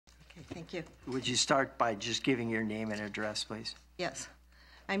Thank you. Would you start by just giving your name and address, please? Yes.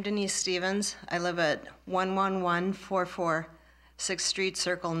 I'm Denise Stevens. I live at 11144 6th Street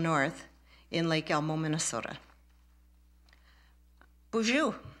Circle North in Lake Elmo, Minnesota.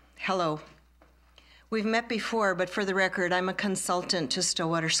 Bonjour. Hello. We've met before, but for the record, I'm a consultant to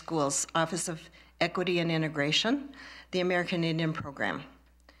Stillwater Schools, Office of Equity and Integration, the American Indian Program.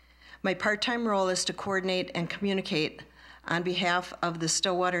 My part-time role is to coordinate and communicate on behalf of the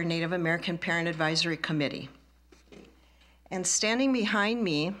Stillwater Native American Parent Advisory Committee. And standing behind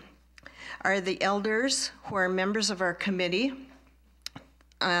me are the elders who are members of our committee,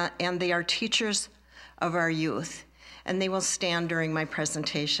 and they are teachers of our youth, and they will stand during my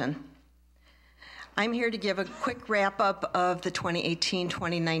presentation. I'm here to give a quick wrap-up of the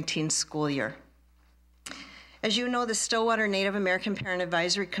 2018-2019 school year. As you know, the Stillwater Native American Parent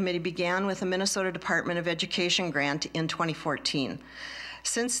Advisory Committee began with a Minnesota Department of Education grant in 2014.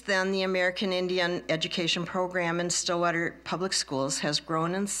 Since then, the American Indian Education Program in Stillwater Public Schools has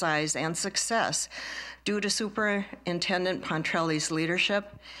grown in size and success due to Superintendent Pontrelli's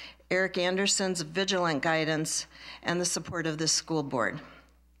leadership, Eric Anderson's vigilant guidance, and the support of the school board.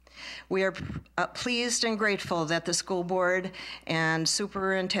 We are pleased and grateful that the school board and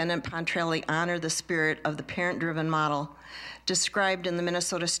Superintendent Pontrelli honor the spirit of the parent-driven model described in the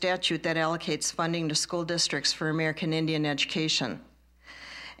Minnesota statute that allocates funding to school districts for American Indian education.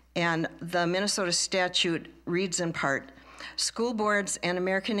 And the Minnesota statute reads in part, school boards and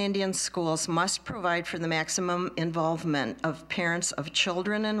American Indian schools must provide for the maximum involvement of parents of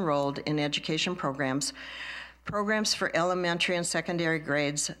children enrolled in education programs for elementary and secondary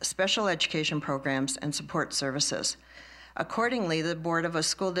grades, special education programs, and support services. Accordingly, the board of a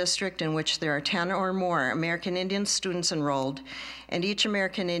school district in which there are 10 or more American Indian students enrolled, and each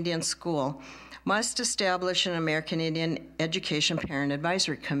American Indian school must establish an American Indian Education Parent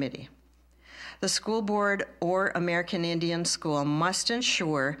Advisory Committee. The school board or American Indian school must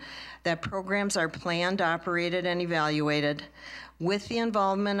ensure that programs are planned, operated, and evaluated with the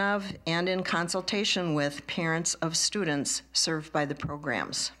involvement of and in consultation with parents of students served by the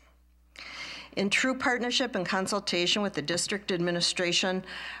programs. In true partnership and consultation with the district administration,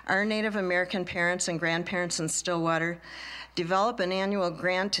 our Native American parents and grandparents in Stillwater develop an annual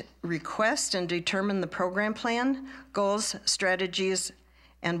grant request and determine the program plan, goals, strategies,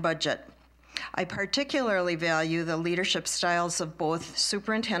 and budget. I particularly value the leadership styles of both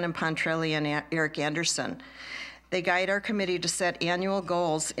Superintendent Pontrelli and Eric Anderson. They guide our committee to set annual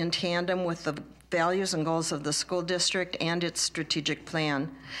goals in tandem with the values and goals of the school district and its strategic plan.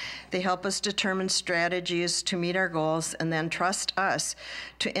 They help us determine strategies to meet our goals and then trust us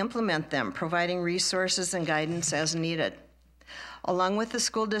to implement them, providing resources and guidance as needed. Along with the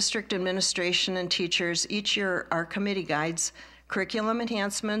school district administration and teachers, each year our committee guides curriculum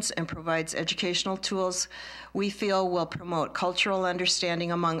enhancements and provides educational tools we feel will promote cultural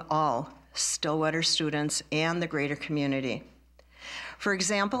understanding among all Stillwater students and the greater community. For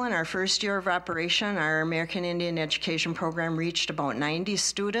example, in our first year of operation, our American Indian Education Program reached about 90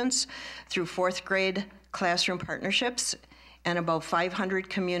 students through 4th grade classroom partnerships and about 500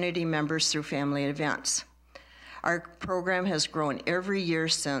 community members through family events. Our program has grown every year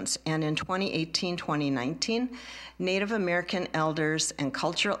since, and in 2018-2019, Native American elders and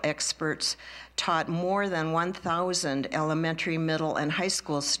cultural experts taught more than 1,000 elementary, middle, and high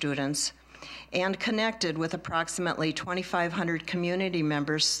school students and connected with approximately 2,500 community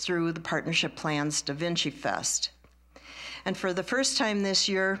members through the partnership plan's Da Vinci Fest. And for the first time this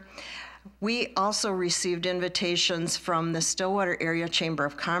year, we also received invitations from the Stillwater Area Chamber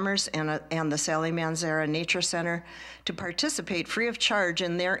of Commerce and the Sally Manzara Nature Center to participate free of charge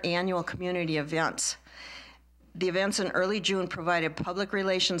in their annual community events. The events in early June provided public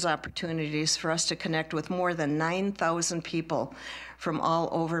relations opportunities for us to connect with more than 9,000 people from all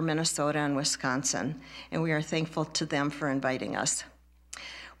over Minnesota and Wisconsin, and we are thankful to them for inviting us.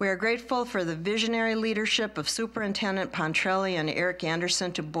 We are grateful for the visionary leadership of Superintendent Pontrelli and Eric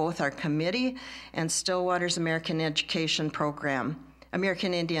Anderson to both our committee and Stillwater's American Indian Education Program.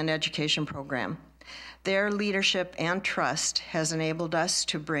 Their leadership and trust has enabled us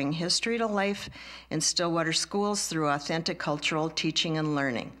to bring history to life in Stillwater schools through authentic cultural teaching and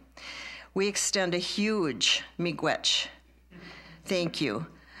learning. We extend a huge miigwech thank you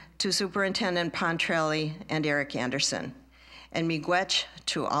to Superintendent Pontrelli and Eric Anderson, and miigwech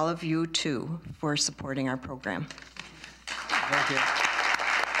to all of you too for supporting our program. Thank you.